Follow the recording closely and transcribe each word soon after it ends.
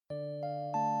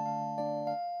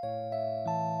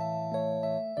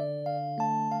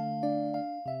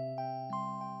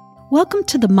Welcome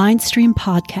to the Mindstream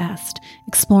Podcast,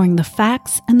 exploring the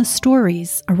facts and the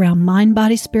stories around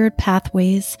mind-body-spirit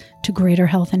pathways to greater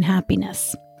health and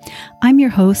happiness. I'm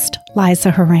your host,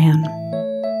 Liza Horan.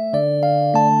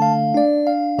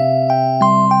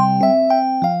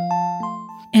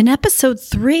 In episode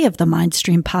 3 of the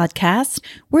Mindstream Podcast,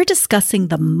 we're discussing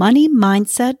the money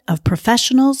mindset of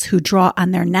professionals who draw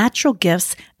on their natural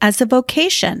gifts as a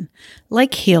vocation,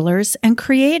 like healers and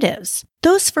creatives.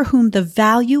 Those for whom the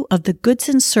value of the goods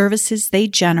and services they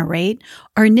generate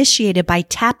are initiated by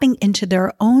tapping into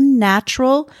their own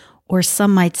natural, or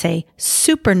some might say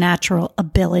supernatural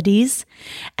abilities,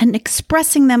 and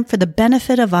expressing them for the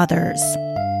benefit of others.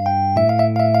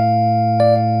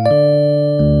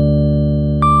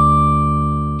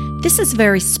 This is a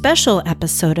very special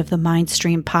episode of the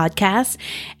Mindstream Podcast,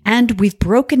 and we've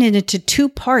broken it into 2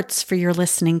 parts for your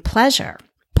listening pleasure.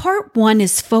 Part 1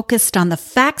 is focused on the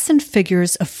facts and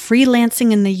figures of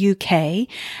freelancing in the UK,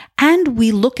 and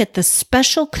we look at the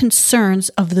special concerns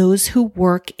of those who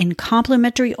work in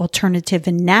complementary alternative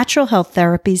and natural health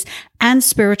therapies and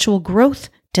spiritual growth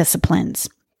disciplines.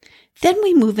 Then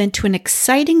we move into an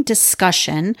exciting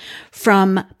discussion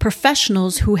from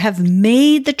professionals who have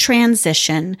made the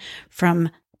transition from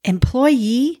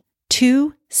employee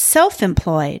to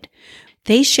self-employed.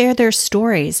 They share their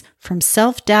stories from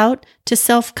self-doubt to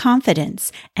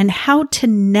self-confidence and how to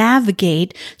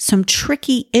navigate some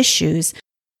tricky issues.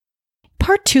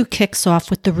 Part 2 kicks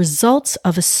off with the results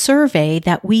of a survey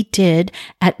that we did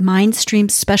at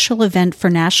Mindstream's special event for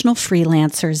National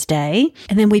Freelancers Day.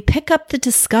 And then we pick up the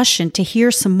discussion to hear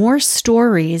some more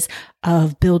stories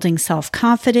of building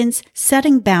self-confidence,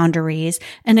 setting boundaries,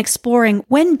 and exploring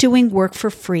when doing work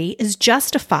for free is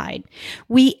justified.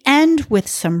 We end with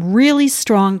some really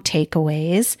strong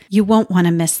takeaways. You won't want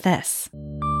to miss this.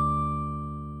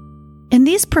 In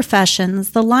these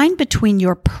professions, the line between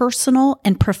your personal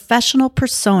and professional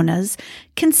personas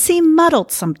can seem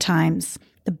muddled sometimes.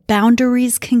 The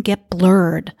boundaries can get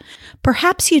blurred.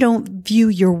 Perhaps you don't view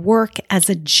your work as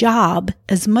a job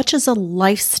as much as a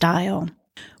lifestyle.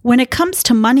 When it comes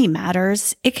to money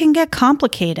matters, it can get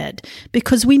complicated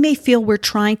because we may feel we're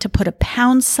trying to put a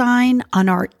pound sign on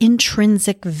our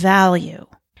intrinsic value.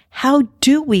 How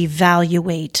do we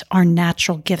evaluate our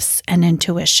natural gifts and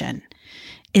intuition?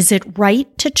 Is it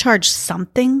right to charge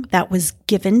something that was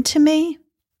given to me?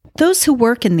 Those who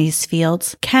work in these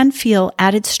fields can feel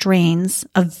added strains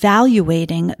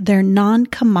evaluating their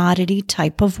non-commodity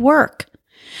type of work.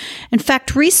 In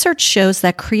fact, research shows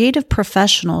that creative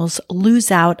professionals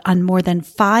lose out on more than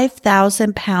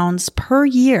 £5,000 per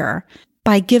year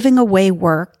by giving away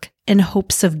work in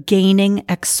hopes of gaining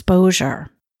exposure.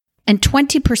 And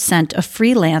 20% of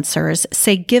freelancers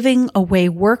say giving away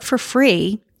work for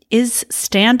free is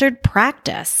standard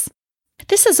practice.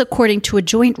 This is according to a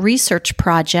joint research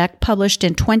project published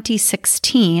in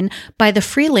 2016 by the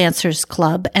Freelancers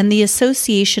Club and the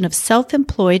Association of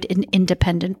Self-Employed and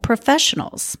Independent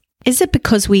Professionals. Is it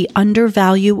because we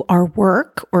undervalue our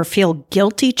work or feel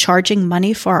guilty charging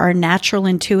money for our natural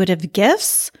intuitive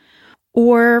gifts?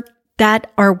 Or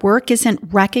that our work isn't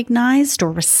recognized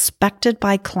or respected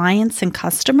by clients and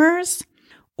customers?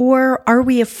 Or are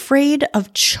we afraid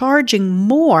of charging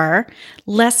more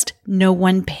lest no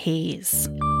one pays?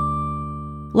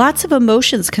 Lots of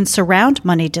emotions can surround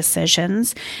money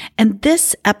decisions, and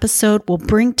this episode will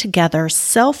bring together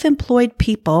self-employed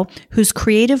people whose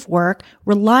creative work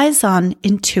relies on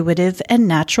intuitive and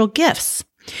natural gifts.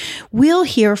 We'll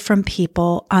hear from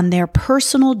people on their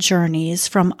personal journeys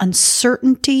from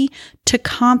uncertainty to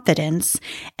confidence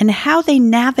and how they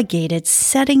navigated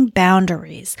setting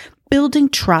boundaries, building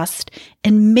trust,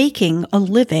 and making a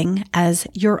living as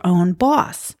your own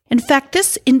boss. In fact,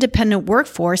 this independent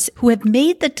workforce who have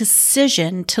made the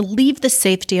decision to leave the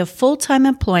safety of full-time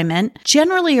employment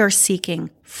generally are seeking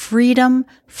freedom,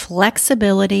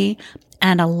 flexibility,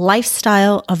 and a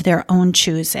lifestyle of their own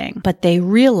choosing. But they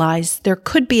realize there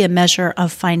could be a measure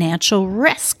of financial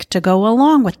risk to go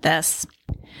along with this.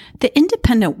 The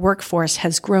independent workforce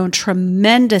has grown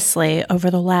tremendously over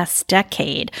the last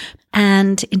decade,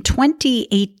 and in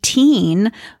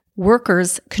 2018,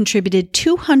 workers contributed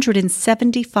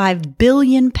 £275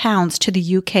 billion to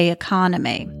the UK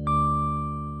economy.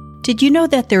 Did you know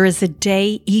that there is a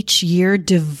day each year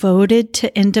devoted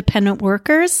to independent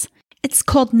workers? It's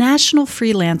called National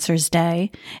Freelancers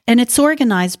Day, and it's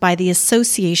organized by the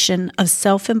Association of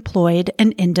Self-Employed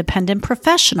and Independent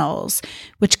Professionals,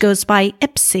 which goes by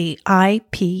IPSE,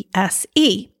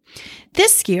 I-P-S-E.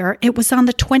 This year, it was on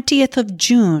the 20th of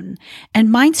June, and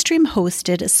Mindstream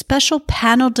hosted a special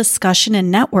panel discussion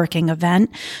and networking event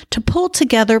to pull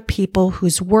together people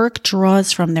whose work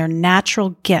draws from their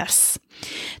natural gifts.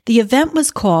 The event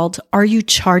was called Are You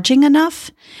Charging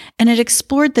Enough? And it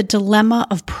explored the dilemma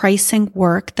of pricing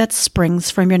work that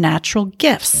springs from your natural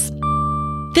gifts.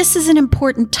 This is an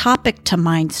important topic to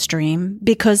Mindstream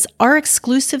because our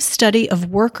exclusive study of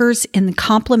workers in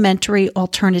complementary,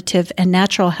 alternative, and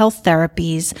natural health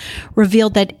therapies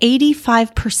revealed that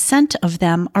 85% of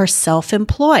them are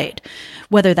self-employed,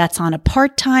 whether that's on a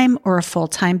part-time or a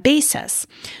full-time basis.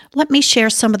 Let me share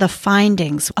some of the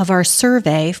findings of our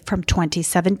survey from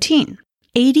 2017.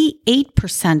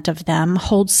 88% of them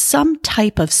hold some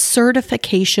type of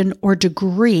certification or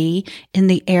degree in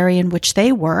the area in which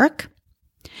they work.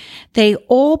 They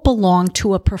all belong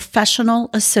to a professional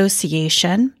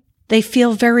association. They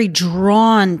feel very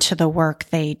drawn to the work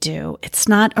they do. It's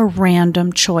not a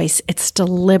random choice. It's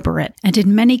deliberate. And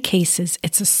in many cases,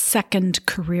 it's a second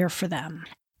career for them.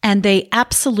 And they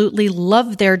absolutely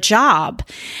love their job.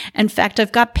 In fact,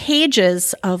 I've got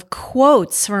pages of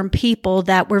quotes from people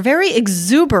that were very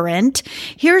exuberant.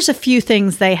 Here's a few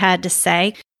things they had to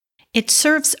say. It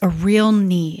serves a real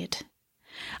need.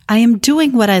 I am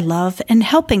doing what I love and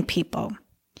helping people.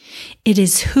 It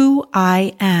is who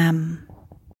I am.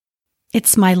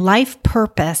 It's my life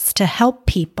purpose to help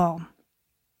people.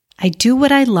 I do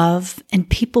what I love and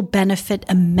people benefit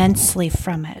immensely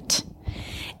from it.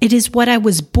 It is what I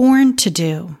was born to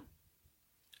do.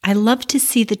 I love to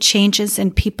see the changes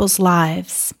in people's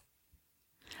lives.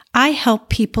 I help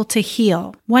people to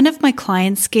heal. One of my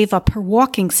clients gave up her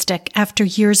walking stick after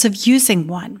years of using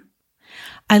one.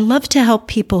 I love to help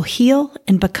people heal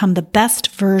and become the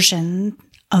best version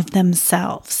of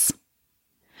themselves.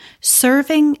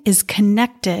 Serving is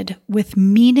connected with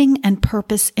meaning and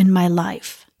purpose in my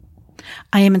life.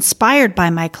 I am inspired by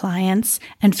my clients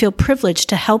and feel privileged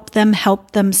to help them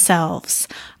help themselves.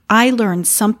 I learn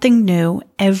something new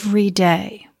every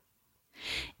day.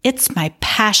 It's my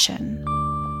passion.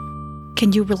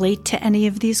 Can you relate to any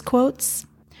of these quotes?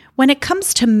 When it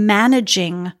comes to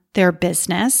managing their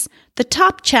business, the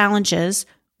top challenges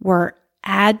were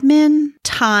admin,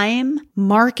 time,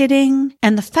 marketing,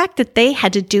 and the fact that they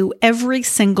had to do every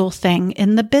single thing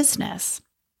in the business.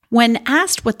 When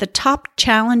asked what the top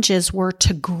challenges were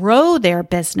to grow their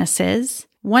businesses,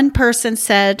 one person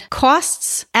said,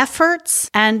 costs, efforts,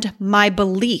 and my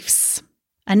beliefs.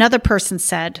 Another person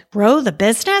said, grow the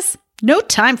business? No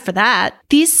time for that.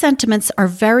 These sentiments are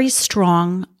very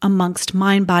strong amongst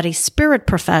mind, body, spirit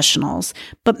professionals,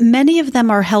 but many of them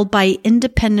are held by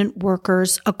independent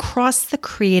workers across the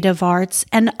creative arts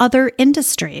and other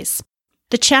industries.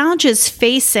 The challenges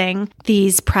facing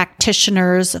these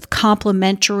practitioners of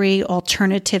complementary,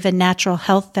 alternative, and natural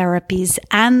health therapies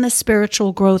and the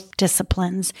spiritual growth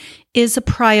disciplines is a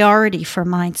priority for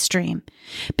Mindstream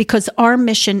because our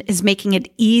mission is making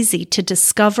it easy to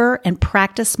discover and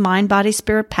practice mind, body,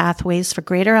 spirit pathways for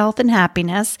greater health and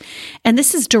happiness. And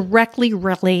this is directly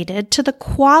related to the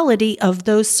quality of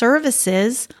those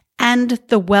services and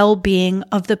the well-being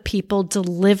of the people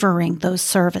delivering those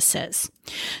services.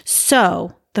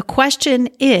 So the question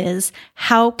is,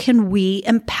 how can we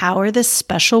empower this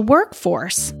special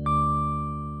workforce?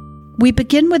 We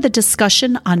begin with a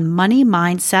discussion on money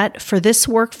mindset for this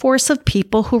workforce of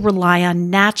people who rely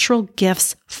on natural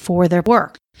gifts for their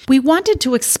work. We wanted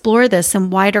to explore this in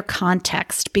wider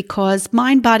context because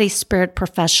mind, body, spirit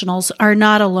professionals are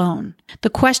not alone.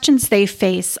 The questions they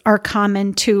face are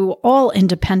common to all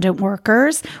independent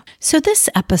workers. So this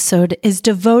episode is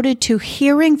devoted to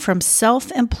hearing from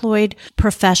self-employed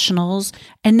professionals.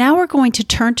 And now we're going to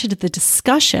turn to the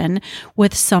discussion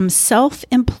with some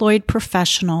self-employed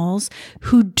professionals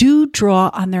who do draw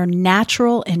on their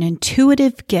natural and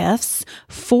intuitive gifts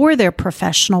for their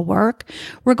professional work.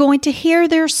 We're going to hear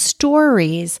their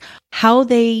stories, how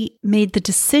they made the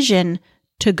decision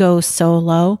to go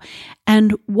solo,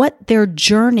 and what their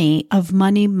journey of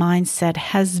money mindset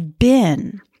has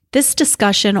been. This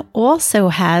discussion also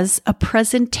has a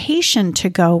presentation to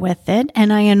go with it,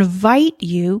 and I invite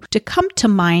you to come to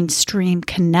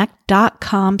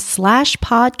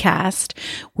mindstreamconnect.com/podcast,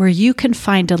 where you can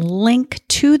find a link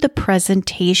to the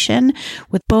presentation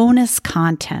with bonus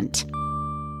content.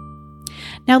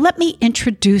 Now let me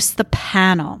introduce the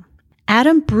panel.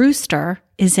 Adam Brewster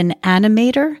is an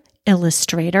animator,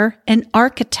 illustrator, and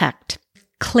architect.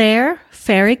 Claire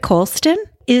Ferry Colston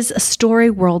is a story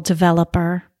world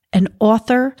developer, an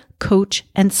author, coach,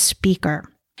 and speaker.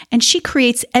 And she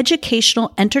creates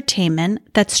educational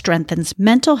entertainment that strengthens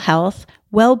mental health,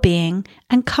 well-being,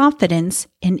 and confidence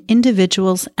in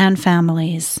individuals and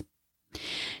families.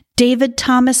 David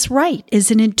Thomas Wright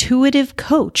is an intuitive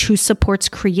coach who supports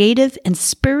creative and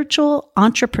spiritual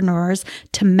entrepreneurs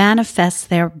to manifest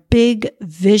their big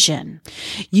vision.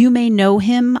 You may know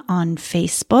him on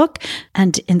Facebook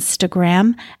and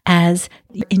Instagram as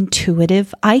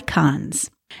Intuitive Icons.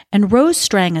 And Rose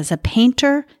Strang is a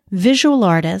painter, visual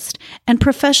artist, and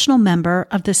professional member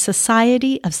of the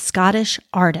Society of Scottish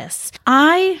Artists.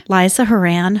 I, Liza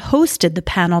Horan, hosted the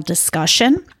panel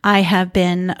discussion. I have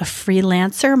been a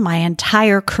freelancer my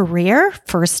entire career,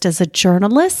 first as a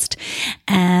journalist,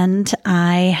 and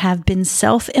I have been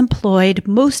self-employed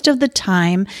most of the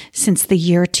time since the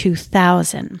year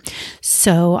 2000.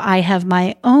 So I have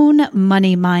my own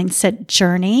money mindset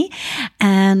journey,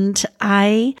 and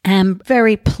I am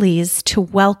very pleased to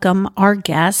welcome our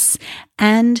guests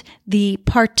and the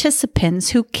participants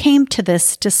who came to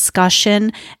this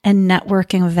discussion and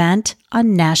networking event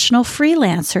on National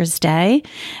Freelancers Day,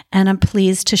 and I'm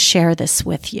pleased to share this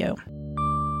with you.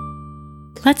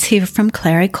 Let's hear from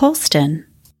Clary Colston.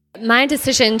 My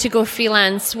decision to go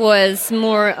freelance was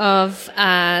more of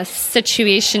a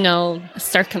situational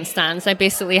circumstance. I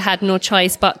basically had no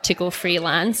choice but to go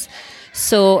freelance.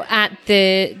 So at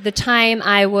the time,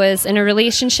 I was in a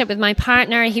relationship with my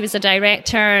partner. He was a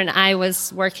director and I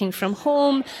was working from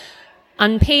home,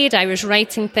 unpaid. I was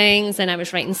writing things and I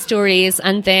was writing stories,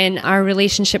 and then our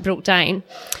relationship broke down.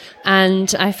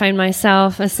 And I found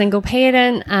myself a single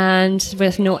parent and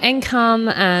with no income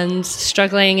and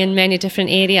struggling in many different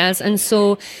areas. And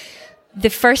so the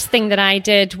first thing that I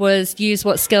did was use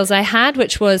what skills I had,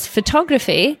 which was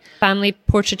photography, family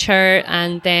portraiture,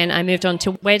 and then I moved on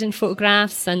to wedding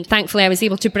photographs, and thankfully I was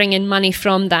able to bring in money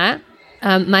from that.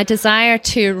 My desire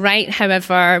to write,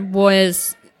 however,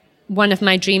 was one of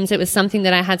my dreams. It was something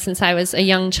that I had since I was a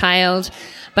young child,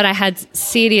 but I had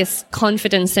serious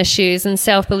confidence issues and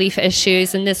self-belief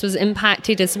issues, and this was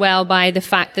impacted as well by the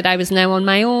fact that I was now on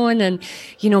my own and,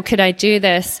 could I do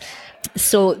this?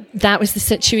 So that was the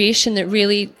situation that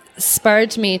really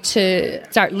spurred me to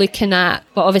start looking at,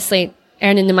 well, obviously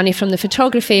earning the money from the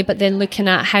photography, but then looking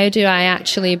at how do I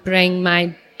actually bring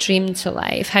my dream to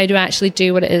life? How do I actually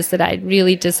do what it is that I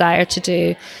really desire to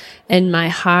do in my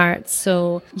heart?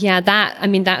 So yeah,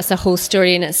 that's a whole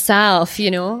story in itself,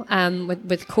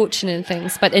 with coaching and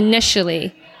things. But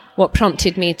initially, what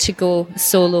prompted me to go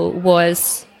solo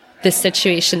was the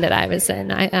situation that I was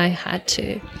in. I had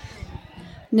to.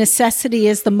 Necessity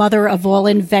is the mother of all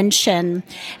invention.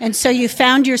 And so you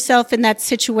found yourself in that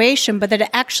situation, but that it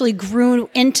actually grew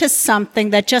into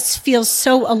something that just feels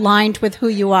so aligned with who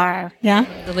you are. Yeah?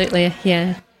 Absolutely,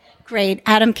 yeah. Great.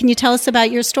 Adam, can you tell us about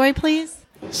your story, please?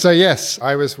 So yes,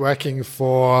 I was working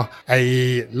for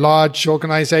a large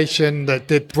organization that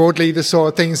did broadly the sort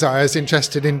of things that I was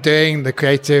interested in doing, the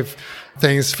creative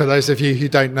things. For those of you who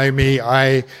don't know me,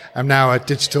 I am now a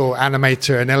digital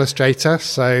animator and illustrator.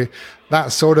 So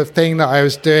that sort of thing that I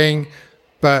was doing,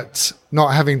 but not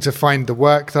having to find the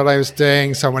work that I was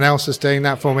doing. Someone else was doing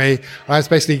that for me. I was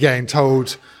basically getting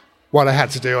told what I had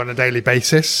to do on a daily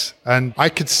basis. And I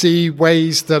could see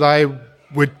ways that I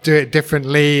would do it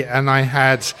differently. And I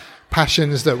had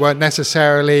passions that weren't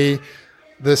necessarily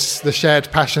the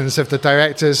shared passions of the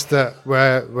directors that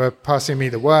were passing me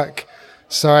the work.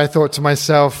 So I thought to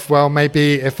myself, well,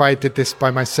 maybe if I did this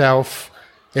by myself,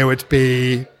 it would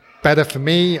be better for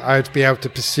me. I would be able to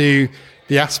pursue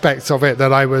the aspects of it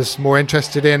that I was more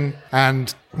interested in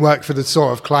and work for the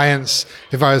sort of clients,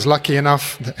 if I was lucky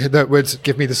enough, that would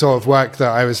give me the sort of work that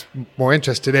I was more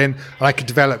interested in, and I could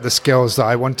develop the skills that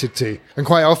I wanted to. And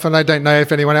quite often, I don't know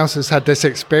if anyone else has had this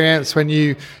experience, when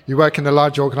you work in a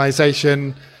large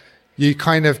organization, you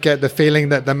kind of get the feeling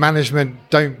that the management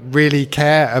don't really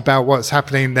care about what's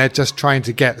happening. They're just trying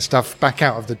to get stuff back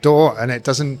out of the door, and it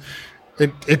didn't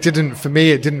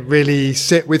really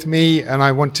sit with me, and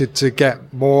I wanted to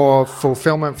get more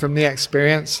fulfillment from the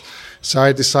experience. So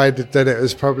I decided that it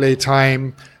was probably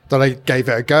time that I gave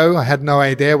it a go. I had no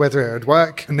idea whether it would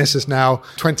work, and this is now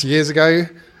 20 years ago.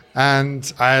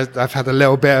 And I've had a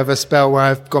little bit of a spell where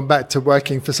I've gone back to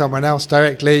working for someone else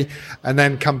directly and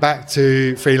then come back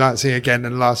to freelancing again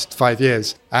in the last 5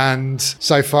 years. And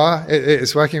so far, it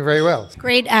is working very well.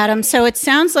 Great, Adam. So it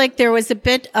sounds like there was a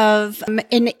bit of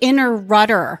an inner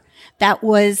rudder that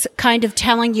was kind of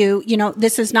telling you,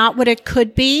 this is not what it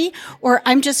could be, or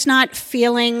I'm just not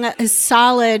feeling as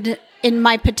solid in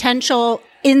my potential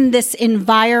in this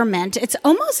environment. It's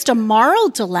almost a moral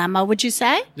dilemma, would you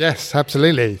say? Yes,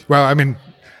 absolutely. Well, I mean,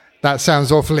 that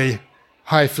sounds awfully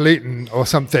highfalutin or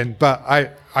something, but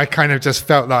I kind of just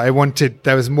felt that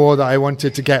there was more that I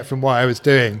wanted to get from what I was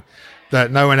doing.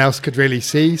 that no one else could really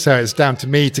see. So it's down to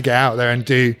me to get out there and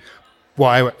do what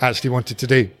I actually wanted to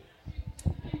do.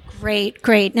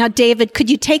 Great. Now, David, could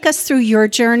you take us through your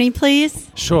journey, please?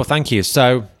 Sure, thank you.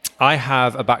 So I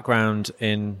have a background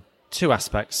in two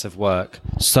aspects of work.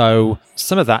 So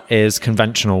some of that is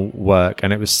conventional work,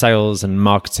 and it was sales and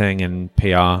marketing and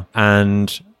PR.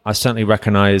 And I certainly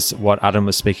recognize what Adam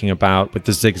was speaking about with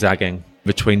the zigzagging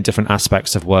between different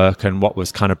aspects of work and what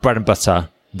was kind of bread and butter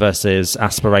versus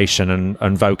aspiration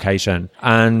and vocation.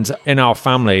 And in our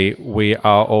family, we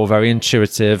are all very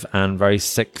intuitive and very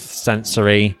sixth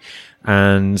sensory.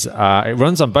 And it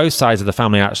runs on both sides of the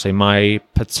family, actually. My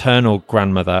paternal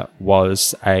grandmother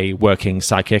was a working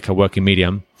psychic, a working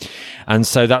medium. And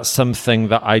so that's something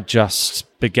that I just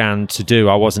began to do.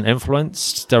 I wasn't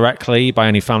influenced directly by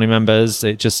any family members.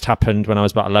 It just happened when I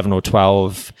was about 11 or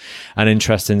 12, an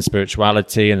interest in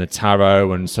spirituality and the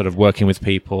tarot and sort of working with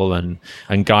people and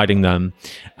guiding them.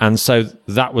 And so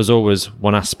that was always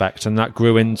one aspect. And that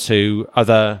grew into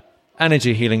other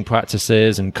energy healing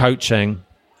practices and coaching.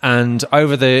 And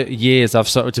over the years, I've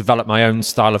sort of developed my own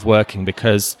style of working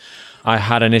because I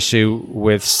had an issue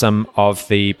with some of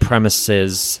the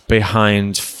premises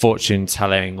behind fortune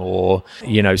telling or,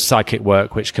 psychic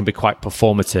work, which can be quite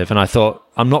performative. And I thought,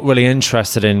 I'm not really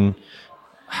interested in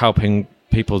helping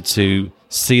people to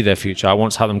see their future. I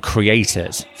want to help them create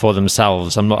it for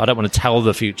themselves. I don't want to tell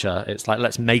the future. It's like,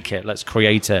 let's make it, let's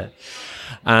create it.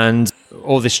 And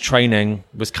all this training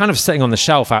was kind of sitting on the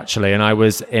shelf, actually. And I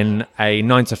was in a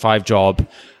 9-to-5 job.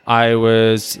 I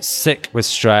was sick with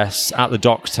stress, at the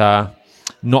doctor,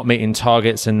 not meeting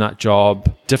targets in that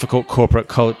job, difficult corporate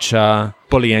culture,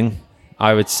 bullying,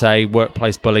 I would say,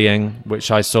 workplace bullying, which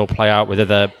I saw play out with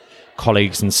other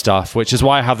colleagues and stuff, which is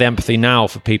why I have the empathy now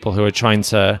for people who are trying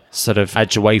to sort of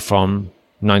edge away from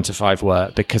 9-to-5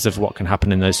 work because of what can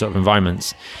happen in those sort of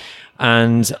environments.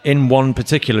 And in one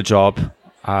particular job,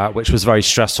 which was very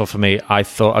stressful for me, I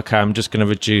thought, okay, I'm just going to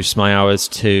reduce my hours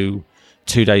to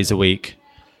 2 days a week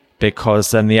because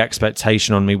then the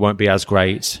expectation on me won't be as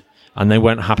great and they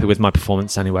weren't happy with my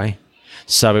performance anyway.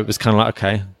 So it was kind of like,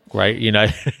 okay, great,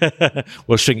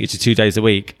 we'll shrink you to 2 days a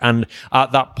week. And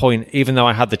at that point, even though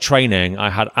I had the training, I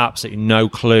had absolutely no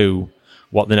clue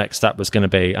what the next step was going to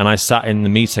be. And I sat in the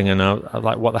meeting and I was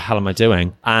like, what the hell am I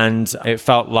doing? And it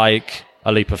felt like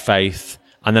a leap of faith.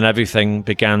 And then everything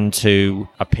began to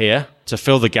appear to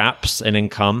fill the gaps in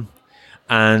income,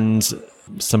 and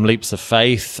some leaps of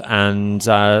faith and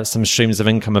some streams of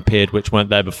income appeared which weren't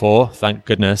there before, thank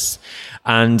goodness.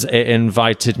 And it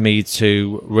invited me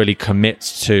to really commit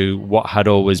to what had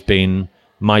always been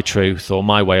my truth or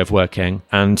my way of working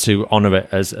and to honor it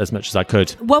as much as I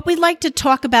could. What we'd like to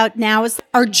talk about now is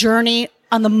our journey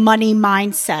on the money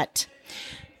mindset.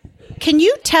 Can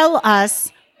you tell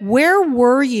us, where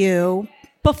were you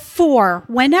before,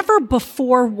 whenever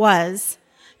before was,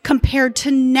 compared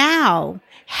to now,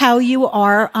 how you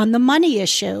are on the money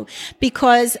issue?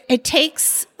 Because it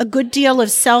takes a good deal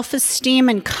of self-esteem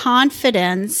and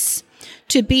confidence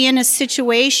to be in a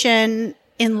situation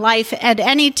in life at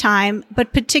any time,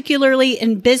 but particularly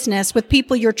in business with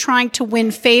people you're trying to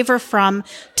win favor from,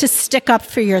 to stick up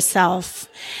for yourself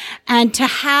and to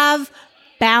have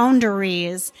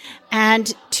boundaries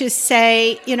and to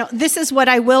say, this is what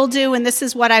I will do and this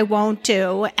is what I won't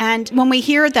do. And when we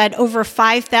hear that over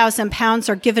 5,000 pounds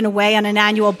are given away on an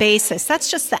annual basis, that's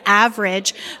just the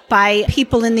average by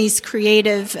people in these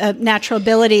creative natural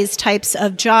abilities types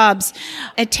of jobs.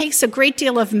 It takes a great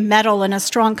deal of mettle and a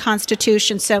strong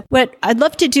constitution. So what I'd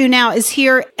love to do now is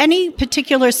hear any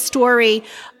particular story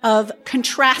of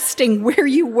contrasting where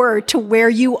you were to where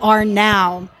you are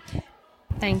now.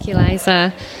 Thank you,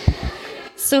 Liza.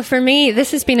 So for me, this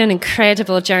has been an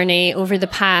incredible journey over the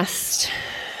past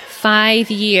 5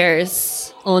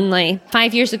 years only.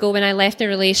 5 years ago, when I left the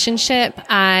relationship,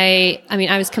 I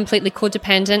was completely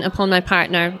codependent upon my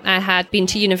partner. I had been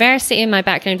to university, and my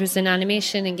background was in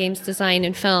animation and games design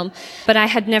and film, but I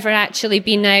had never actually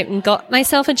been out and got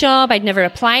myself a job. I'd never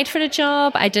applied for a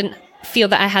job. I didn't feel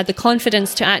that I had the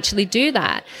confidence to actually do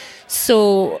that.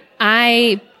 So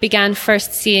I began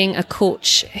first seeing a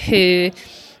coach who,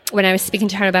 when I was speaking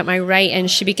to her about my writing,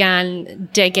 she began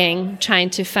digging, trying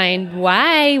to find,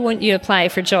 why won't you apply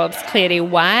for jobs, Clary?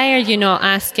 Why are you not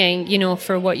asking,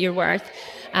 for what you're worth?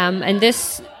 And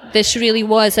this really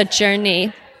was a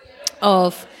journey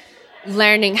of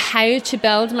learning how to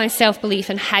build my self-belief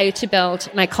and how to build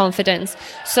my confidence.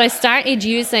 So I started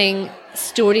using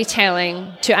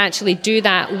storytelling to actually do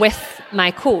that with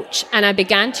my coach. And I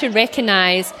began to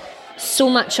recognize so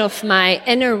much of my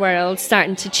inner world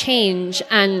starting to change.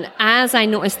 And as I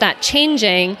noticed that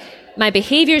changing, my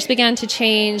behaviors began to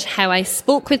change, how I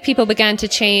spoke with people began to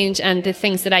change, and the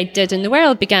things that I did in the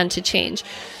world began to change.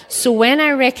 So when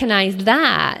I recognized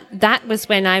that, that was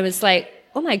when I was like,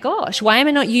 oh my gosh, why am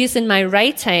I not using my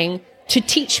writing to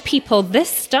teach people this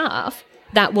stuff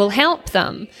that will help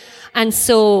them? And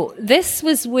so this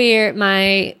was where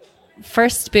my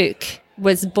first book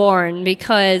was born,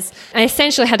 because I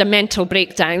essentially had a mental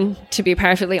breakdown, to be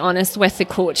perfectly honest, with the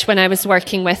coach when I was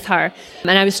working with her.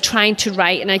 And I was trying to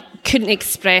write and I couldn't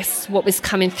express what was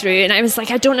coming through. And I was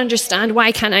like, I don't understand.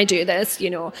 Why can't I do this?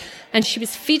 And she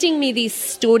was feeding me these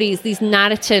stories, these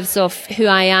narratives of who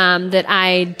I am that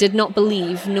I did not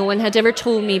believe. No one had ever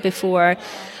told me before.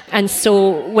 And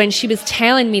so when she was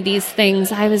telling me these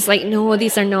things, I was like, no,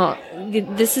 these are not,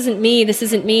 this isn't me. This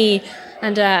isn't me.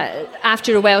 And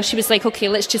after a while, she was like, okay,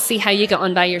 let's just see how you get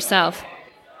on by yourself.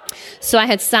 So I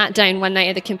had sat down one night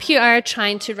at the computer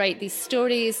trying to write these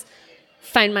stories,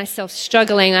 found myself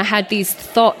struggling. I had these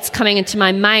thoughts coming into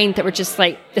my mind that were just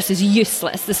like, this is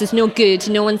useless. This is no good.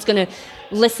 No one's going to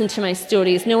listen to my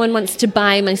stories. No one wants to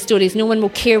buy my stories. No one will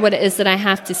care what it is that I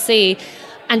have to say.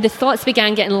 And the thoughts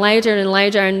began getting louder and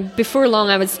louder. And before long,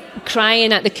 I was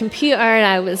crying at the computer.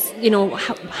 I was,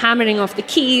 hammering off the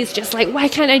keys, just like, why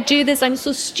can't I do this? I'm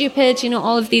so stupid.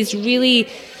 All of these really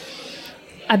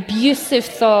abusive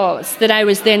thoughts that I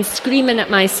was then screaming at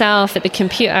myself at the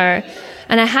computer.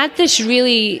 And I had this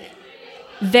really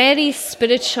very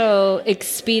spiritual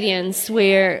experience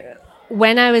where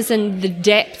when I was in the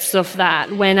depths of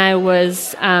that, when I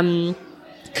was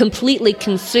completely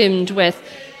consumed with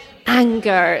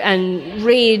anger and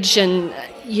rage and,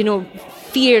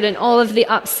 fear and all of the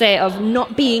upset of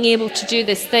not being able to do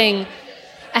this thing,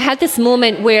 I had this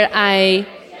moment where I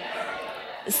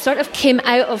sort of came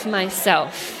out of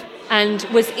myself and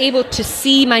was able to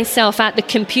see myself at the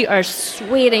computer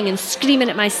swearing and screaming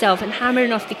at myself and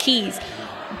hammering off the keys.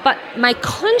 But my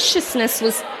consciousness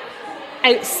was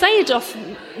outside of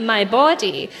my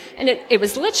body, and it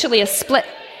was literally a split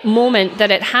moment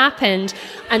that it happened.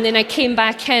 And then I came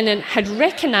back in and had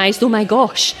recognized, oh my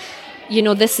gosh,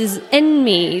 this is in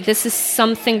me. This is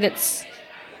something that's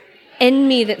in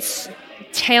me that's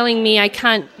telling me I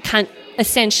can't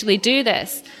essentially do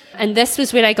this. And this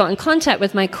was where I got in contact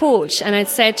with my coach, and I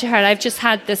said to her, I've just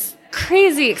had this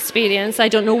crazy experience. I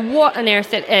don't know what on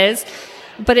earth it is,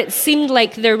 but it seemed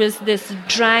like there was this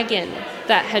dragon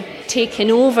that had taken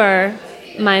over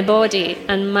my body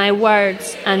and my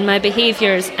words and my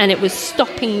behaviors, and it was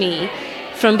stopping me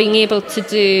from being able to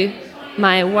do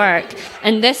my work.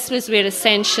 And this was where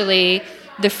essentially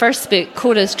the first book,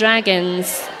 Cora's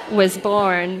Dragons, was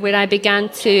born, where I began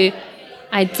to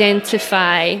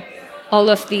identify all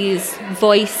of these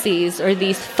voices or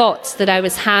these thoughts that I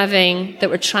was having that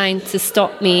were trying to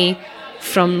stop me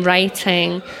from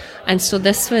writing. And so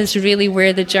this was really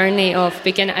where the journey of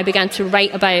I began to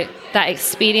write about that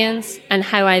experience and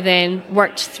how I then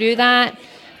worked through that,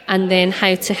 and then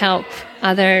how to help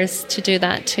others to do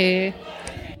that too.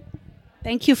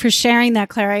 Thank you for sharing that,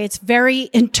 Clara. It's very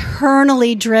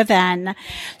internally driven.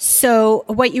 So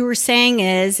what you were saying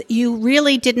is you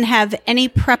really didn't have any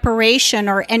preparation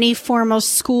or any formal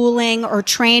schooling or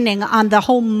training on the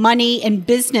whole money and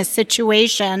business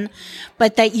situation,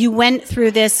 but that you went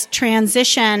through this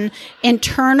transition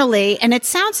internally. And it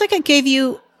sounds like it gave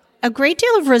you a great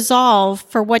deal of resolve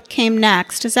for what came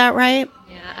next. Is that right?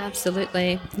 Yeah,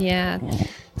 absolutely. Yeah.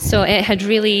 So it had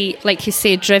really, like you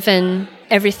say, driven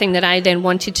everything that I then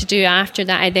wanted to do after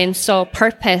that. I then saw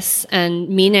purpose and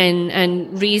meaning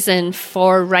and reason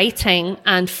for writing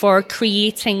and for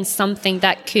creating something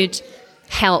that could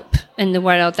help in the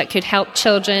world, that could help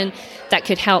children, that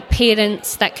could help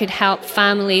parents, that could help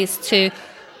families to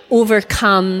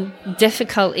overcome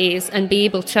difficulties and be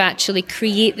able to actually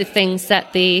create the things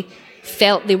that they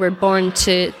felt they were born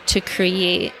to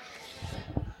create.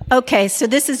 Okay, so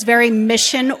this is very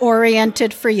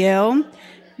mission-oriented for you.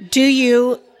 Do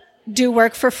you do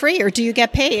work for free or do you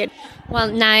get paid?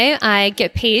 Well, now I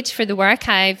get paid for the work.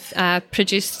 I've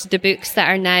produced the books that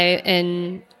are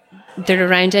now they're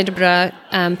around Edinburgh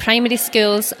primary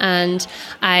schools, and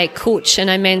I coach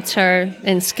and I mentor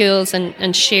in schools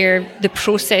and share the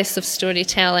process of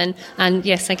storytelling. And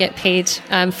yes, I get paid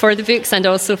for the books and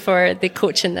also for the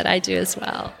coaching that I do as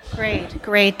well.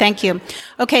 Great. Thank you.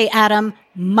 Okay, Adam,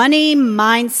 money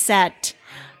mindset.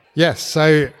 Yes,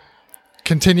 so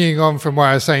continuing on from what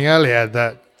I was saying earlier,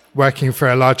 that working for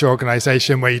a large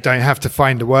organization where you don't have to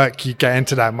find the work, you get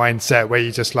into that mindset where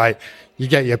you just you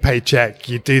get your paycheck,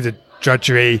 you do the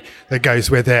drudgery that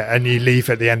goes with it, and you leave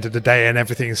at the end of the day and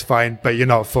everything's fine, but you're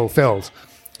not fulfilled.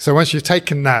 So once you've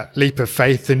taken that leap of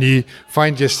faith and you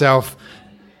find yourself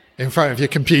in front of your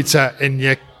computer in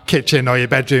your kitchen or your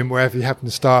bedroom, wherever you happen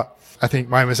to start. I think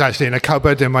mine was actually in a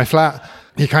cupboard in my flat.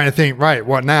 You kind of think, right,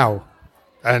 what now?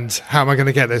 And how am I going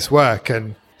to get this work?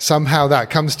 And somehow that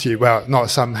comes to you. Well, not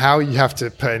somehow. You have to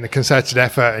put in a concerted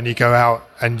effort, and you go out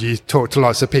and you talk to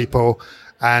lots of people,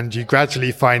 and you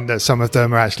gradually find that some of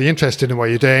them are actually interested in what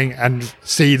you're doing and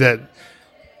see that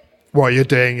what you're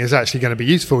doing is actually going to be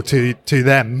useful to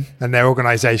them and their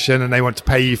organization, and they want to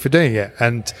pay you for doing it.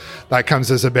 And that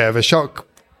comes as a bit of a shock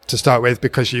to start with,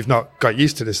 because you've not got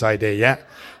used to this idea yet.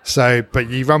 So, but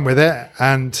you run with it,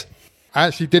 and I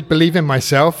actually did believe in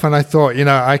myself, and I thought,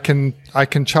 I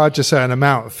can charge a certain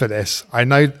amount for this. I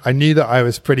knew that I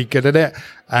was pretty good at it,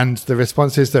 and the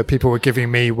responses that people were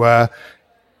giving me were,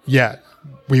 yeah,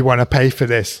 we want to pay for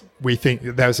this. We think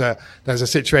there's a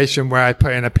situation where I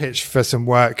put in a pitch for some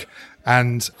work,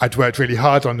 and I'd worked really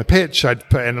hard on the pitch. I'd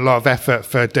put in a lot of effort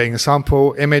for doing a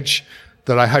sample image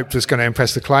that I hoped was going to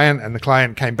impress the client. And the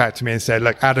client came back to me and said,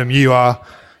 look, Adam, you are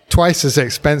twice as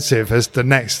expensive as the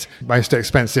next most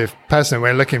expensive person.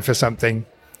 We're looking for something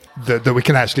that we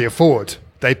can actually afford.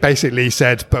 They basically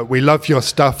said, but we love your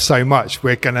stuff so much,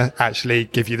 we're going to actually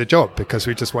give you the job because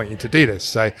we just want you to do this.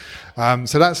 So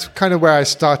that's kind of where I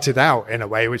started out in a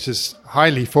way, which is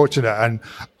highly fortunate. And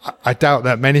I doubt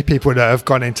that many people that have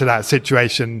gone into that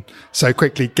situation so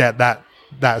quickly get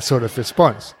that sort of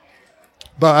response.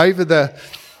 But over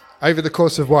the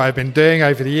course of what I've been doing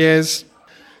over the years,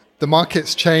 the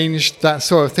market's changed. That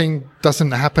sort of thing doesn't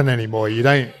happen anymore.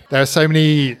 There are so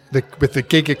many, with the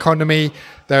gig economy,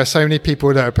 there are so many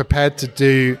people that are prepared to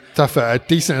do stuff at a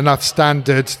decent enough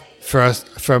standard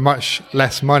for much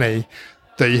less money,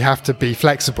 that you have to be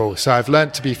flexible. So I've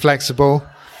learned to be flexible,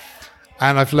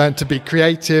 and I've learned to be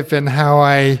creative in how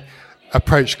I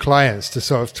approach clients, to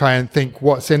sort of try and think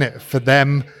what's in it for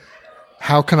them.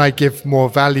 How can I give more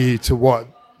value to what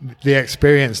the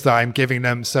experience that I'm giving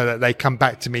them, so that they come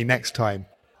back to me next time?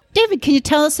 David, can you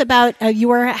tell us about how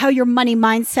your money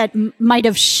mindset might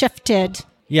have shifted?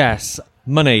 Yes,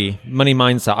 money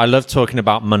mindset. I love talking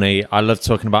about money. I love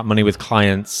talking about money with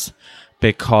clients,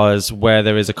 because where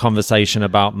there is a conversation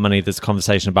about money, there's a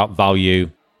conversation about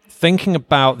value. Thinking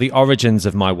about the origins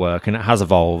of my work, and it has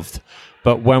evolved,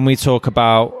 but when we talk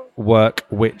about work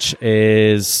which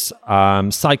is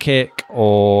psychic,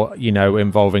 or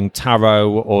involving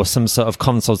tarot or some sort of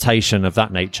consultation of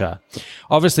that nature,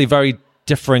 obviously very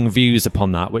differing views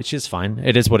upon that, which is fine.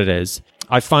 It is what it is.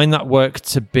 I find that work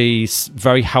to be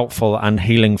very helpful and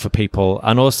healing for people,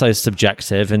 and also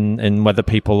subjective in whether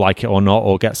people like it or not,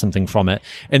 or get something from it,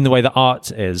 in the way that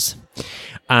art is.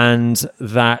 And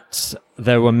that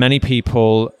there were many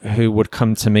people who would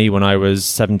come to me when I was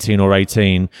 17 or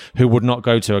 18 who would not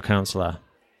go to a counselor,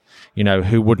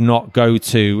 who would not go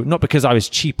to, not because I was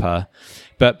cheaper,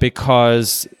 but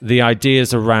because the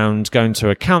ideas around going to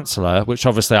a counselor, which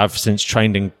obviously I've since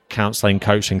trained in counseling,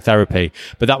 coaching, therapy,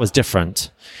 but that was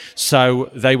different. So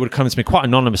they would come to me quite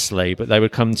anonymously, but they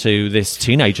would come to this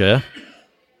teenager.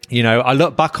 I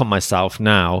look back on myself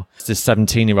now, this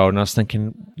 17-year-old, and I was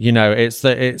thinking,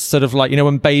 it's sort of like,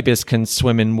 when babies can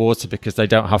swim in water because they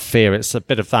don't have fear. It's a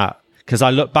bit of that. Because I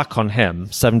look back on him,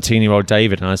 17-year-old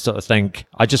David, and I sort of think,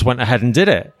 I just went ahead and did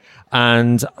it.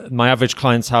 And my average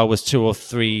clientele was 2 or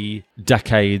 3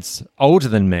 decades older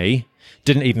than me.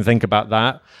 Didn't even think about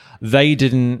that. They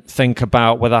didn't think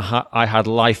about whether I had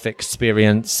life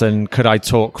experience and could I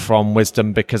talk from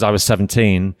wisdom because I was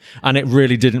 17. And it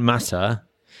really didn't matter,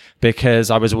 because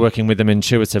I was working with them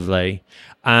intuitively.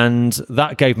 And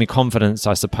that gave me confidence,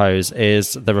 I suppose,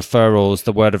 is the referrals,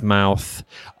 the word of mouth.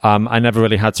 I never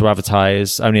really had to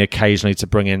advertise, only occasionally to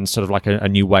bring in sort of like a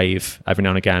new wave every now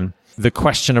and again. The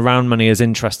question around money is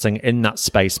interesting in that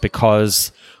space,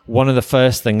 because one of the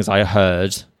first things I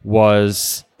heard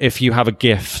was, if you have a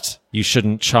gift, you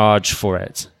shouldn't charge for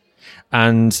it.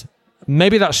 And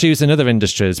maybe that's used in other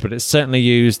industries, but it's certainly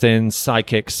used in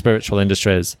psychic, spiritual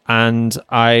industries. And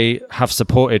I have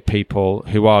supported people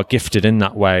who are gifted in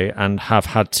that way and have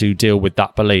had to deal with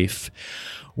that belief,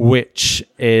 which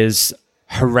is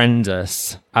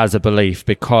horrendous as a belief,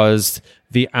 because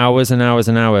the hours and hours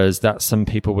and hours that some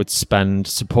people would spend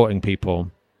supporting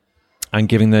people and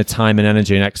giving their time and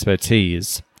energy and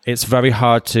expertise, it's very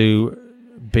hard to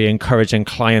be encouraging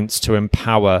clients to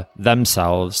empower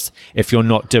themselves if you're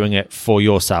not doing it for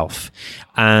yourself.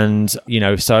 And,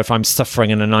 so if I'm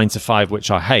suffering in a 9-to-5,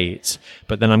 which I hate,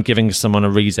 but then I'm giving someone a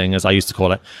reading, as I used to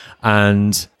call it,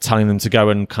 and telling them to go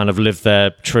and kind of live their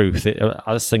truth,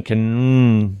 I was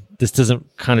thinking, this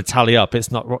doesn't kind of tally up.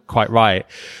 It's not quite right.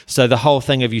 So the whole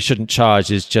thing of you shouldn't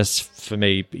charge is just, for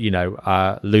me,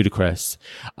 ludicrous.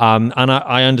 And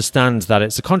I understand that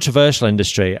it's a controversial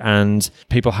industry and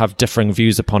people have differing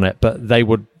views upon it, but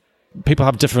people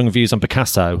have differing views on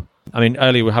Picasso. I mean,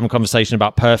 earlier we were having a conversation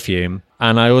about perfume,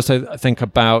 and I also think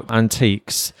about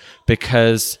antiques,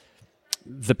 because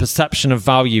the perception of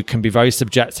value can be very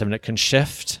subjective and it can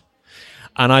shift.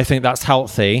 And I think that's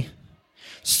healthy.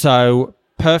 So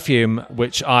perfume,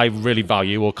 which I really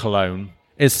value, or cologne,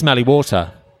 is smelly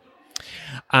water.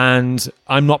 And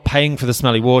I'm not paying for the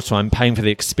smelly water, I'm paying for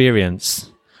the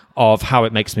experience of how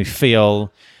it makes me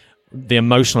feel, the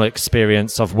emotional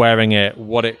experience of wearing it,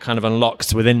 what it kind of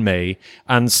unlocks within me.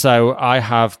 And so I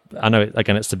know,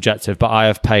 again, it's subjective, but I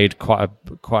have paid quite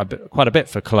a bit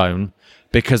for cologne,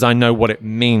 because I know what it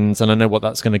means and I know what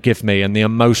that's going to give me and the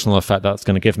emotional effect that's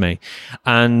going to give me.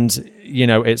 And,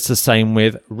 it's the same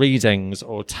with readings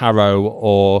or tarot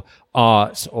or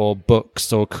art or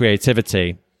books or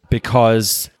creativity,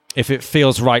 because if it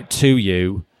feels right to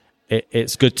you,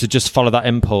 it's good to just follow that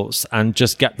impulse and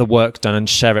just get the work done and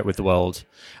share it with the world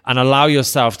and allow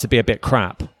yourself to be a bit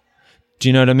crap. Do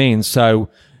you know what I mean? So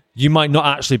you might not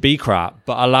actually be crap,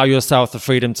 but allow yourself the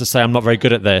freedom to say, I'm not very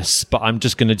good at this, but I'm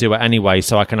just going to do it anyway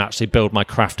so I can actually build my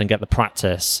craft and get the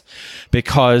practice.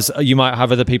 Because you might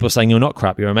have other people saying you're not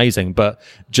crap, you're amazing, but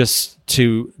just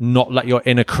to not let your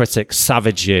inner critic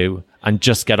savage you and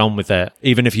just get on with it,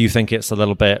 even if you think it's a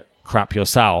little bit crap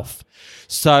yourself.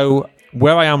 So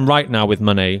where I am right now with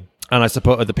money, and I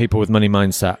support other people with money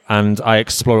mindset, and I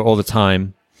explore it all the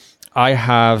time, I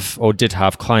have, or did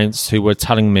have, clients who were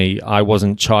telling me I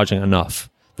wasn't charging enough.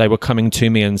 They were coming to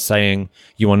me and saying,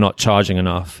 you are not charging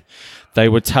enough. They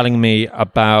were telling me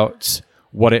about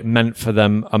what it meant for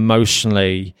them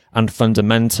emotionally and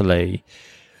fundamentally,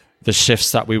 the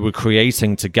shifts that we were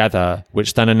creating together,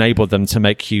 which then enabled them to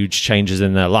make huge changes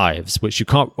in their lives, which you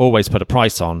can't always put a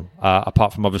price on,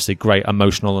 apart from obviously great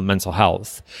emotional and mental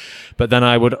health. But then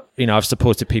I've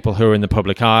supported people who are in the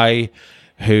public eye,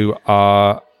 who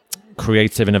are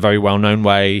creative in a very well-known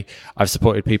way. I've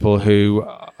supported people who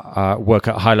work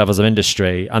at high levels of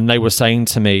industry, and they were saying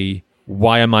to me,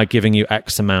 why am I giving you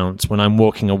X amount when I'm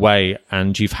walking away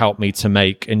and you've helped me to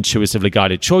make intuitively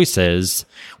guided choices,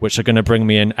 which are going to bring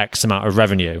me in X amount of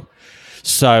revenue?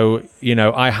 So,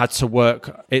 I had to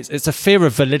work. It's a fear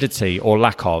of validity or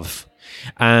lack of.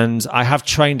 And I have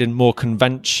trained in more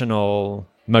conventional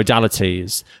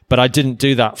modalities, but I didn't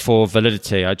do that for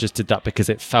validity. I just did that because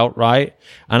it felt right.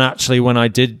 And actually, when I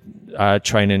did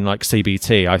train in like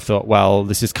CBT, I thought, well,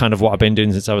 this is kind of what I've been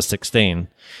doing since I was 16.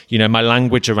 My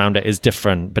language around it is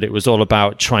different, but it was all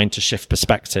about trying to shift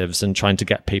perspectives and trying to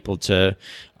get people to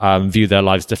view their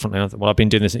lives differently. And I thought, well, I've been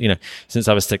doing this, since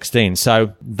I was 16.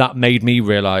 So that made me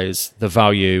realize the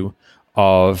value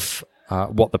of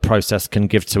what the process can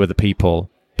give to other people.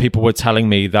 People were telling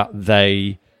me that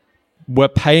they were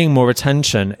paying more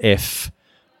attention if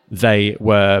they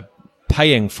were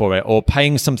paying for it, or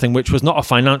paying something which was not a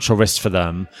financial risk for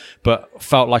them, but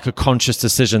felt like a conscious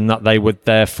decision that they would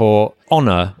therefore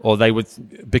honor, or they would,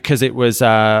 because it was,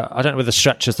 I don't know whether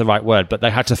stretch is the right word, but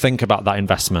they had to think about that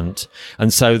investment.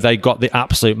 And so they got the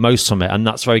absolute most from it. And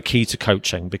that's very key to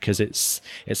coaching, because it's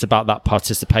about that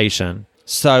participation.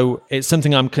 So it's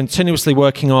something I'm continuously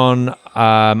working on.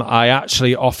 I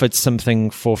actually offered something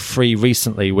for free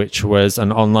recently, which was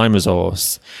an online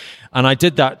resource. And I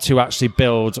did that to actually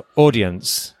build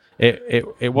audience.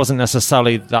 It wasn't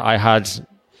necessarily that I had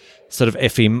sort of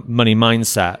iffy money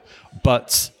mindset,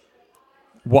 but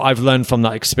what I've learned from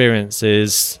that experience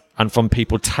is, and from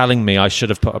people telling me I should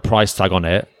have put a price tag on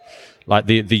it, like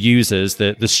the users,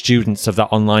 the students of that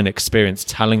online experience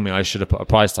telling me I should have put a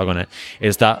price tag on it,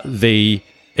 is that the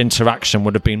interaction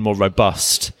would have been more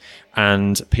robust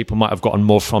and people might have gotten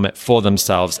more from it for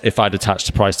themselves if I'd attached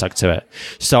a price tag to it.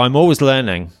 So I'm always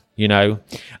learning,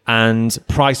 and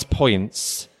price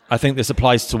points. I think this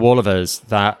applies to all of us,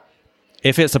 that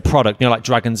if it's a product, like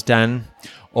Dragon's Den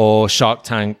or Shark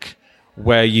Tank,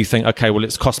 where you think, okay, well,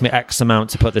 it's cost me X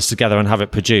amount to put this together and have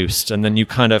it produced. And then you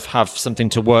kind of have something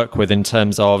to work with in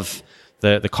terms of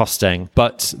the costing.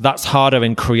 But that's harder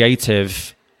in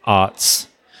creative arts,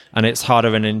 and it's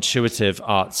harder in intuitive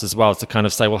arts as well, to kind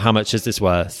of say, well, how much is this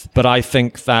worth? But I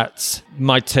think that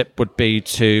my tip would be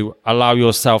to allow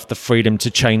yourself the freedom to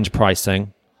change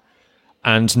pricing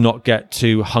and not get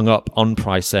too hung up on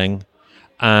pricing,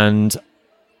 and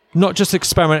not just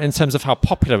experiment in terms of how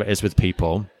popular it is with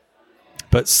people,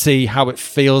 but see how it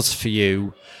feels for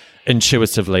you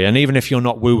intuitively. And even if you're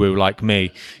not woo-woo like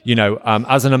me,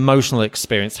 as an emotional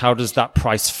experience, how does that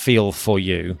price feel for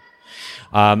you?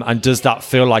 And does that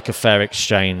feel like a fair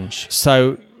exchange?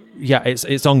 So yeah,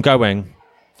 it's ongoing.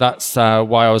 That's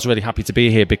why I was really happy to be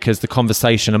here, because the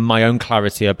conversation and my own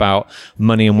clarity about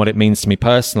money and what it means to me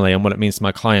personally and what it means to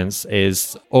my clients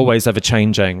is always ever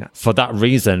changing. For that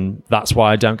reason, that's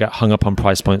why I don't get hung up on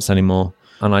price points anymore.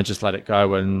 And I just let it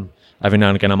go. And every now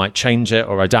and again, I might change it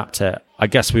or adapt it. I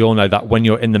guess we all know that when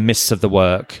you're in the midst of the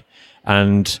work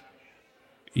and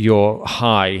you're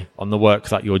high on the work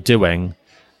that you're doing,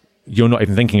 you're not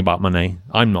even thinking about money.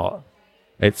 I'm not.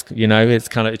 It's,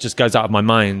 it just goes out of my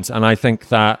mind. And I think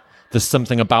that there's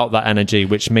something about that energy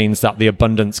which means that the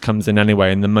abundance comes in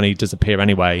anyway and the money does appear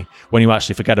anyway when you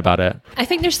actually forget about it. I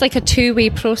think there's like a two-way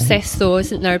process though,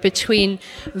 isn't there, between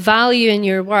value in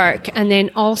your work and then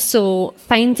also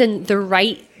finding the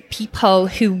right people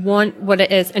who want what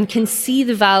it is and can see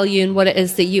the value in what it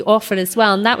is that you offer as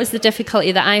well. And that was the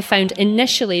difficulty that I found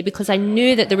initially, because I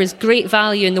knew that there was great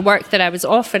value in the work that I was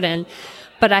offering,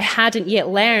 but I hadn't yet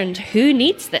learned who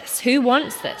needs this, who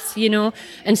wants this,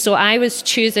 And so I was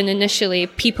choosing initially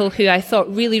people who I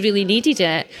thought really, really needed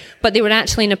it, but they were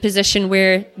actually in a position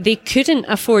where they couldn't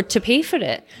afford to pay for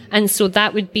it. And so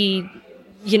that would be,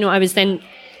 I was then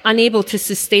unable to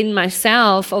sustain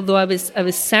myself, although I was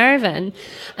serving.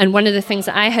 And one of the things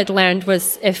that I had learned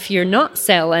was, if you're not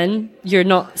selling, you're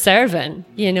not serving.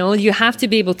 You have to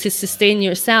be able to sustain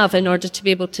yourself in order to be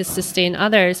able to sustain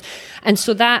others. And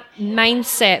so that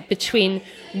mindset between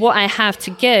what I have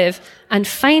to give and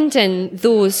finding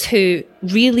those who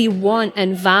really want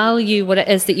and value what it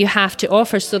is that you have to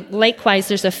offer. So likewise,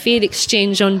 there's a fair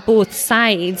exchange on both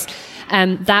sides.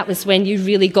 That was when you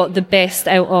really got the best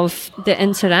out of the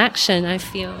interaction, I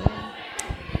feel.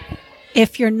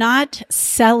 If you're not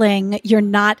selling, you're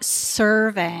not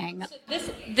serving.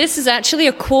 This is actually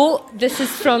a quote. This is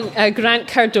from Grant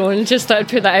Cardone. Just thought I'd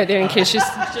put that out there in case you...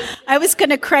 I was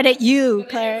going to credit you,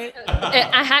 Claire.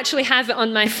 I actually have it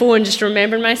on my phone, just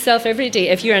remembering myself every day.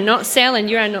 If you are not selling,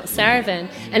 you are not serving.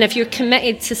 And if you're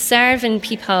committed to serving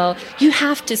people, you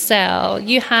have to sell.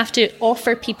 You have to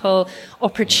offer people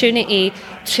opportunity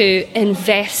to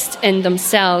invest in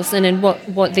themselves and in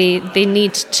what they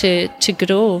need to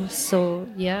grow. So,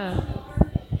 yeah.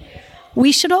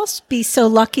 We should all be so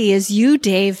lucky as you,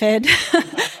 David,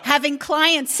 having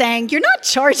clients saying, you're not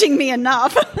charging me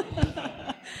enough.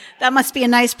 That must be a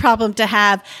nice problem to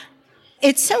have.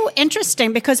 It's so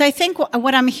interesting because I think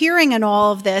what I'm hearing in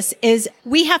all of this is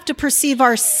we have to perceive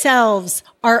ourselves,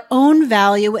 our own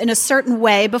value in a certain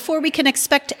way before we can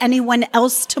expect anyone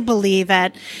else to believe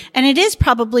it. And it is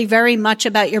probably very much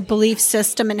about your belief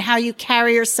system and how you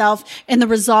carry yourself and the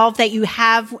resolve that you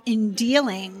have in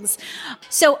dealings.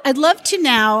 So I'd love to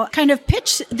now kind of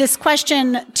pitch this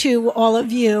question to all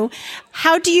of you.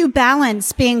 How do you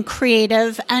balance being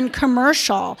creative and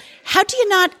commercial? How do you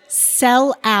not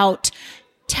sell out?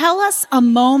 Tell us a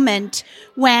moment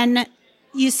when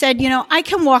you said, I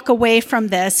can walk away from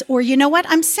this, or you know what,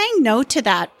 I'm saying no to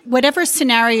that. Whatever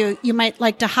scenario you might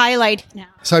like to highlight now.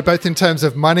 So both in terms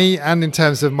of money and in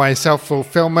terms of my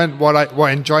self-fulfillment, what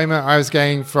enjoyment I was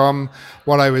getting from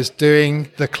what I was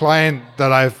doing, the client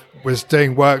that I was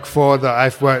doing work for, that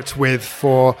I've worked with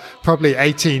for probably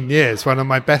 18 years, one of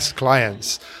my best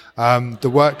clients.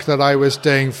 The work that I was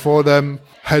doing for them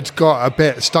had got a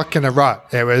bit stuck in a rut.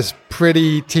 It was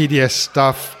pretty tedious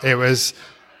stuff. It was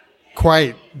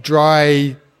quite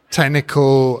dry,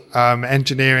 technical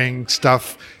engineering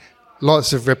stuff,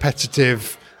 lots of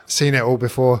repetitive, seen it all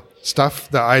before stuff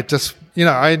that I just,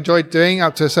 I enjoyed doing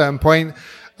up to a certain point,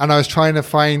 and I was trying to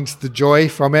find the joy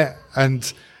from it,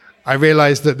 and I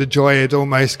realized that the joy had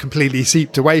almost completely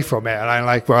seeped away from it. And I'm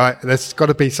like, well, there's got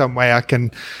to be some way I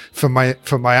can, for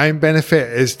my own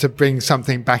benefit, is to bring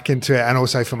something back into it, and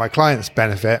also for my client's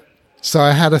benefit. So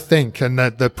I had a think, and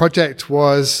the project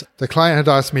was, the client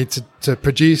had asked me to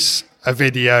produce a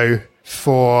video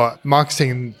for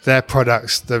marketing their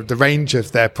products, the range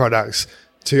of their products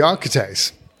to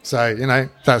architects. So,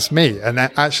 that's me. And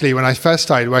actually, when I first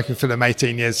started working for them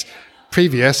 18 years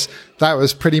previous, that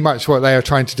was pretty much what they were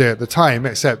trying to do at the time,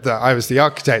 except that I was the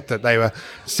architect that they were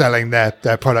selling their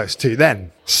products to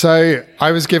then. So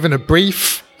I was given a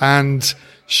brief and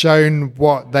shown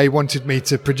what they wanted me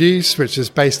to produce, which is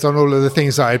based on all of the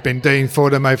things that I'd been doing for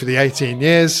them over the 18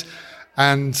 years.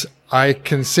 And I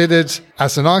considered,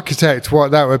 as an architect,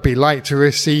 what that would be like to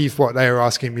receive what they were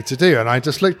asking me to do. And I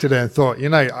just looked at it and thought,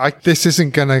 this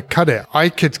isn't going to cut it. I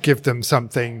could give them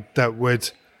something that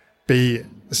would be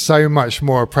so much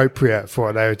more appropriate for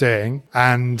what they were doing,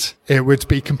 and it would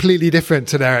be completely different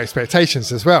to their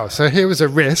expectations as well. So here was a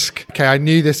risk. Okay, I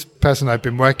knew this person I'd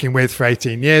been working with for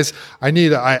 18 years. I knew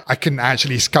that I couldn't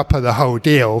actually scupper the whole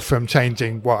deal from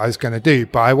changing what I was going to do,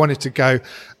 but I wanted to go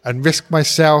and risk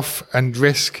myself and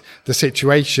risk the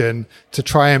situation to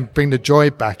try and bring the joy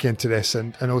back into this,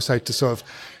 and also to sort of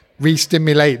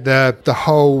re-stimulate the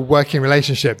whole working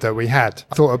relationship that we had.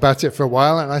 I thought about it for a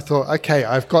while, and I thought, okay,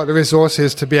 I've got the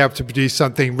resources to be able to produce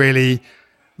something really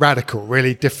radical,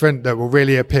 really different, that will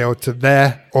really appeal to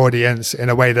their audience in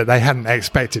a way that they hadn't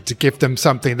expected, to give them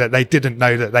something that they didn't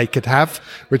know that they could have,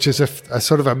 which is a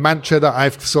sort of a mantra that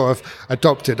I've sort of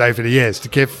adopted over the years, to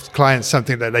give clients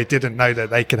something that they didn't know that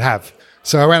they could have.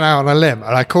 So I went out on a limb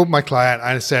and I called my client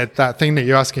and I said, that thing that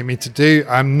you're asking me to do,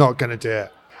 I'm not going to do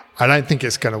it. I don't think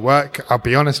it's going to work. I'll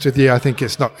be honest with you. I think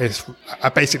I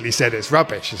basically said it's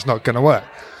rubbish. It's not going to work.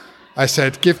 I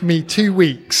said, give me 2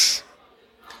 weeks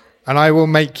and I will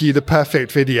make you the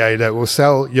perfect video that will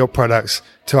sell your products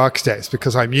to architects,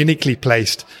 because I'm uniquely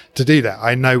placed to do that.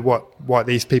 I know what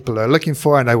these people are looking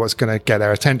for. I know what's going to get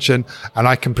their attention, and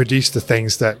I can produce the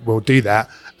things that will do that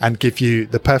and give you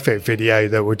the perfect video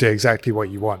that will do exactly what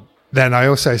you want. Then I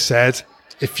also said,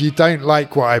 if you don't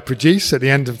like what I produce at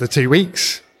the end of the 2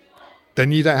 weeks,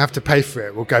 then you don't have to pay for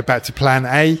it. We'll go back to plan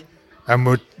A and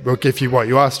we'll give you what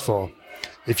you asked for.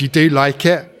 If you do like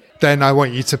it, then I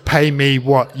want you to pay me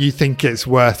what you think it's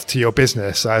worth to your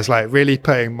business. So I was like really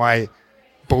putting my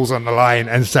balls on the line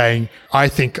and saying, I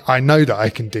know that I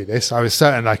can do this. I was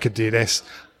certain I could do this,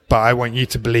 but I want you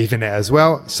to believe in it as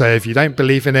well. So if you don't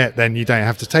believe in it, then you don't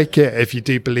have to take it. If you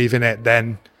do believe in it,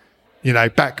 then,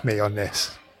 back me on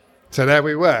this. So there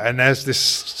we were. And there's this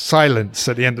silence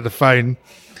at the end of the phone.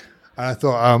 And I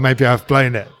thought, oh, maybe I've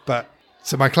blown it. But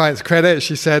to my client's credit,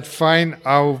 she said, fine,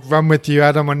 I'll run with you,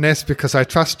 Adam, on this because I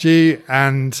trust you.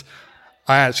 And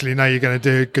I actually know you're going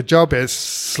to do a good job. It's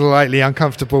slightly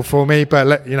uncomfortable for me,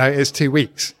 but it's 2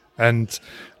 weeks and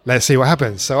let's see what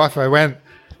happens. So off I went.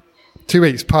 2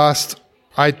 weeks passed.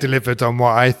 I delivered on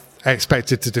what I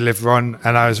expected to deliver on,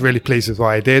 and I was really pleased with what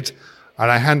I did.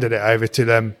 And I handed it over to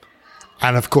them.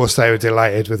 And of course, they were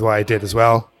delighted with what I did as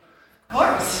well.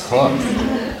 Of course.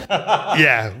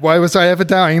 Yeah, why was I ever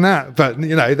doubting that? But,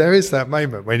 there is that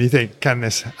moment when you think, can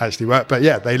this actually work? But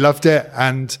yeah, they loved it.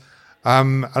 And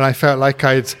I felt like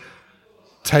I'd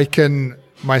taken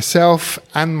myself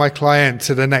and my client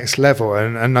to the next level.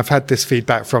 And I've had this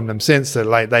feedback from them since,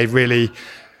 that they really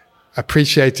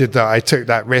appreciated that I took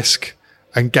that risk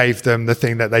and gave them the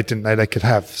thing that they didn't know they could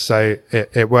have. So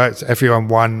it worked. Everyone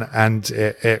won, and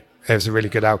it was a really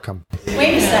good outcome.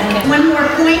 Wait a second. One more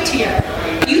point here.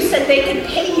 You said they could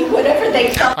pay you whatever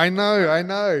they felt. I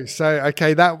know. So,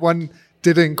 okay, that one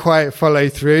didn't quite follow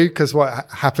through, because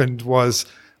what happened was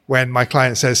when my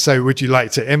client says, so would you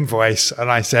like to invoice?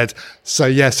 And I said, so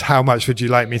yes, how much would you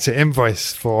like me to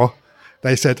invoice for?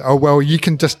 They said, oh, well, you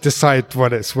can just decide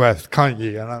what it's worth, can't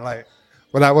you? And I'm like,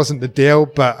 well, that wasn't the deal,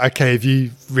 but okay, if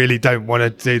you really don't want to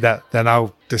do that, then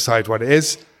I'll decide what it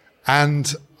is.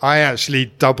 And I actually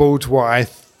doubled what I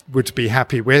would be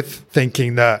happy with,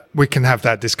 thinking that we can have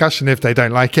that discussion if they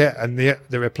don't like it. And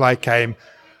the reply came,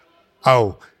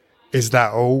 oh, is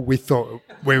that all? We thought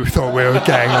we were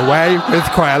getting away with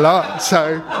quite a lot.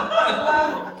 So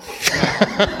I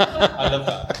love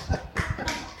that.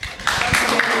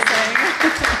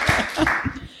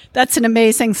 That's an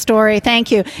amazing story.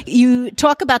 Thank you. You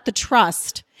talk about the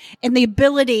trust and the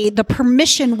ability, the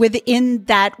permission within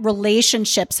that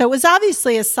relationship. So it was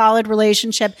obviously a solid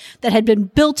relationship that had been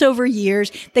built over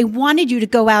years. They wanted you to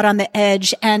go out on the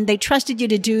edge and they trusted you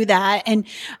to do that. And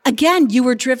again, you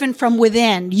were driven from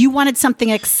within. You wanted something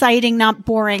exciting, not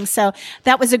boring. So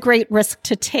that was a great risk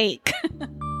to take.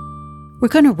 We're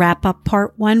going to wrap up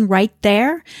part 1 right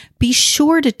there. Be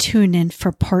sure to tune in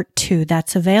for part 2.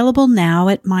 That's available now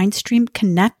at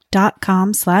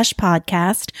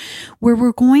mindstreamconnect.com/podcast, where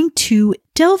we're going to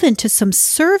delve into some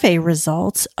survey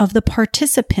results of the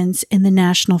participants in the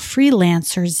National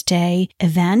Freelancers Day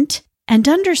event and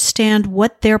understand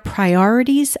what their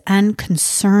priorities and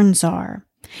concerns are.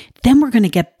 Then we're going to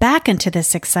get back into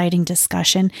this exciting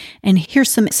discussion and hear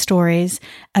some stories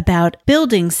about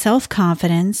building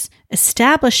self-confidence,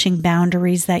 establishing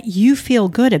boundaries that you feel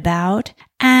good about,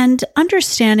 and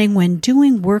understanding when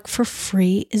doing work for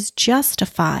free is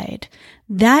justified.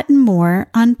 That and more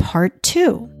on part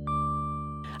 2.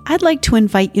 I'd like to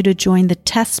invite you to join the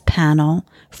test panel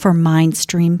for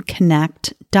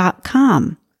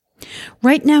mindstreamconnect.com.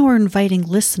 Right now, we're inviting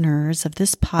listeners of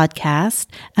this podcast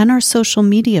and our social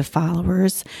media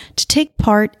followers to take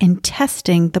part in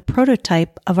testing the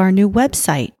prototype of our new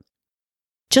website.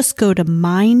 Just go to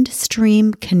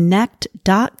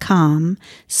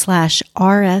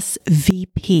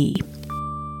mindstreamconnect.com/RSVP.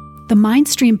 The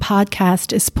Mindstream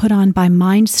podcast is put on by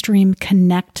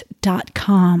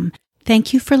mindstreamconnect.com.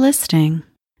 Thank you for listening.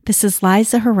 This is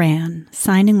Liza Horan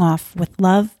signing off with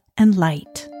love and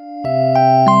light.